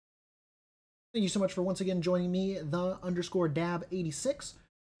Thank you so much for once again joining me, the_Dab86,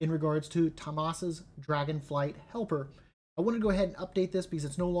 in regards to Tama's dragonflight helper. I want to go ahead and update this because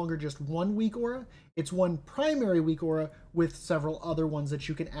it's no longer just one Weakaura. It's one primary Weakaura with several other ones that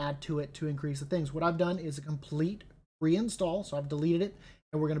you can add to it to increase the things. What I've done is a complete reinstall, so I've deleted it,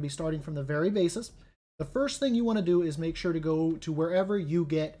 and we're going to be starting from the very basis. The first thing you want to do is make sure to go to wherever you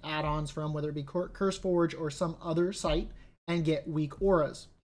get add-ons from, whether it be CurseForge or some other site, and get Weakauras.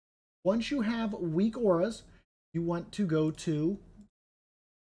 Once you have Weakauras, you want to go to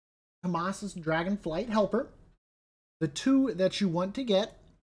Tama's dragonflight helper. The two that you want to get,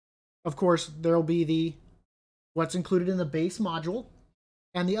 of course, there'll be the what's included in the base module,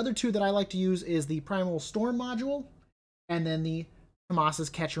 and the other two that I like to use is the Primal Storm module, and then the Tama's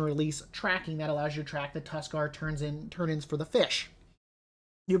catch and release tracking that allows you to track the Tuskar turn-ins for the fish.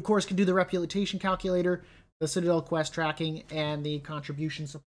 You of course can do the reputation calculator, the Citadel quest tracking, and the contribution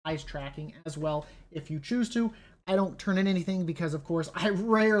supplies tracking as well if you choose to. I don't turn in anything because of course I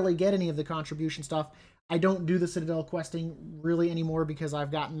rarely get any of the contribution stuff. I don't do the Citadel questing really anymore because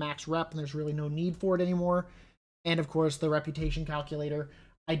I've gotten max rep and there's really no need for it anymore. And of course the reputation calculator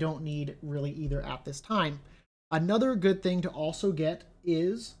I don't need really either at this time. Another good thing to also get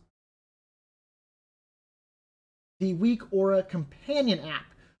is the Weakaura companion app.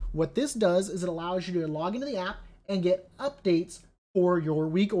 What this does is it allows you to log into the app and get updates for your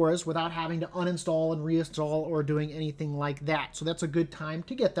Weakauras without having to uninstall and reinstall or doing anything like that. So that's a good time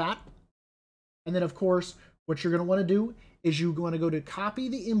to get that. And then of course, what you're going to want to do is you want to go to copy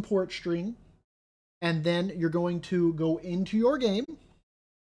the import string, and then you're going to go into your game.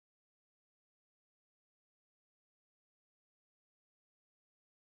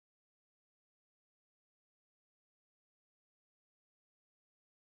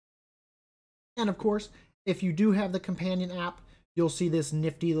 And of course, if you do have the companion app, you'll see this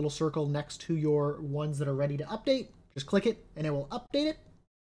nifty little circle next to your ones that are ready to update. Just click it and it will update it.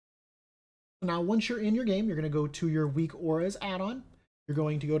 Now, once you're in your game, you're going to go to your Weakauras add-on. You're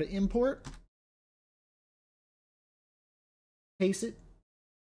going to go to import, paste it.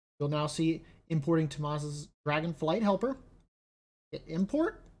 You'll now see importing Tama's dragonflight helper. Hit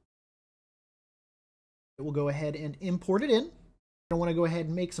import. It will go ahead and import it in. I want to go ahead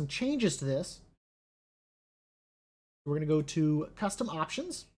and make some changes to this. We're going to go to custom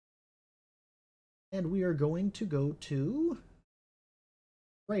options, and we are going to go to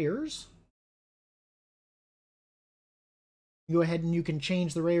rares. Go ahead and you can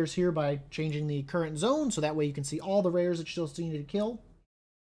change the rares here by changing the current zone, so that way you can see all the rares that you still need to kill.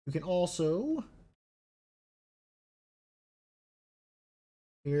 You can also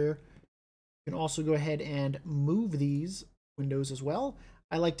here you can also go ahead and move these windows as well.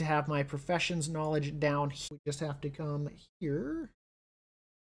 I like to have my professions knowledge down here. We just have to come here.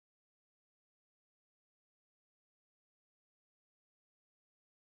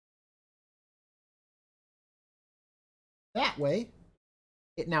 That way,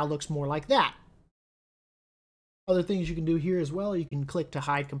 it now looks more like that. Other things you can do here as well, you can click to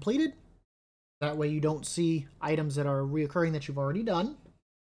hide completed. That way you don't see items that are reoccurring that you've already done.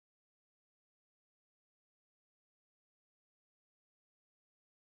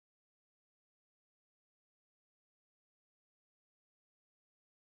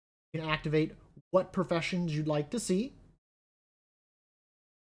 You can activate what professions you'd like to see.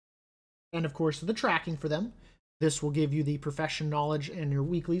 And of course, the tracking for them. This will give you the profession knowledge and your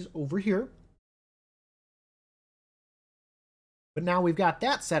weeklies over here. But now we've got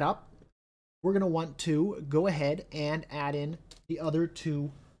that set up, we're going to want to go ahead and add in the other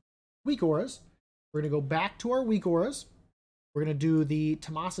two Weakauras. We're going to go back to our Weakauras. We're going to do the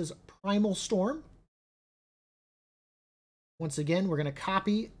Tama's Primal Storm. Once again, we're going to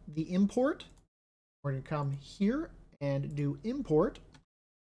copy the import. We're going to come here and do import.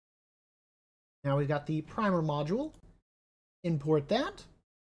 Now we've got the primer module. Import that.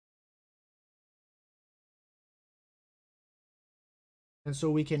 And so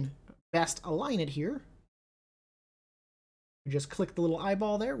we can best align it here. We just click the little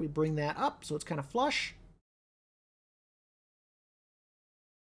eyeball there. We bring that up so it's kind of flush.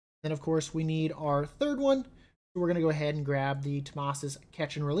 Then of course we need our third one. So we're going to go ahead and grab the Tama's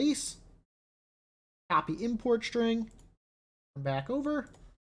catch and release. Copy import string. Come back over.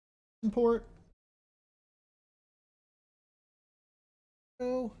 Import.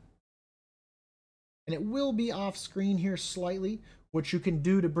 And it will be off screen here slightly. What you can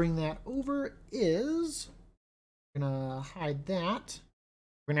do to bring that over is we're gonna hide that.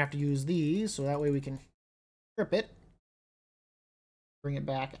 We're gonna have to use these so that way we can strip it, bring it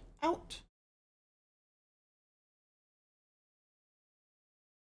back out.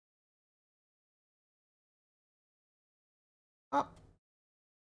 up,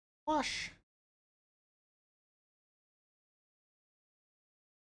 flush.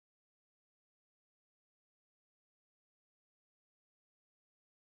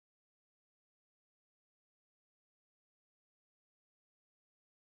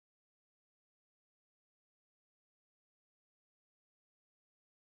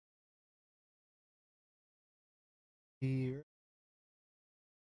 Here.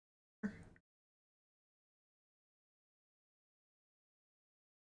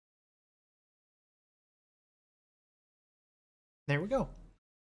 There we go.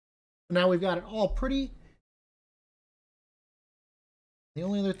 Now we've got it all pretty. The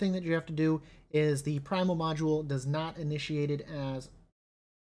only other thing that you have to do is the primal module does not initiate it as.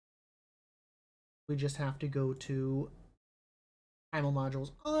 We just have to go to primal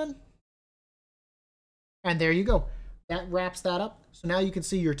modules on. And there you go. That wraps that up. So now you can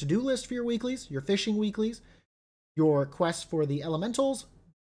see your to-do list for your weeklies, your fishing weeklies, your quests for the elementals.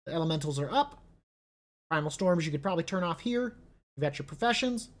 The elementals are up. Primal storms you could probably turn off here. You've got your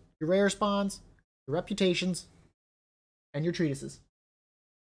professions, your rare spawns, your reputations, and your treatises.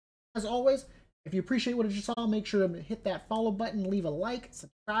 As always, if you appreciate what you just saw, make sure to hit that follow button, leave a like,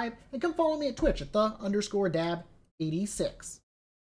 subscribe, and come follow me at Twitch at _Dab86.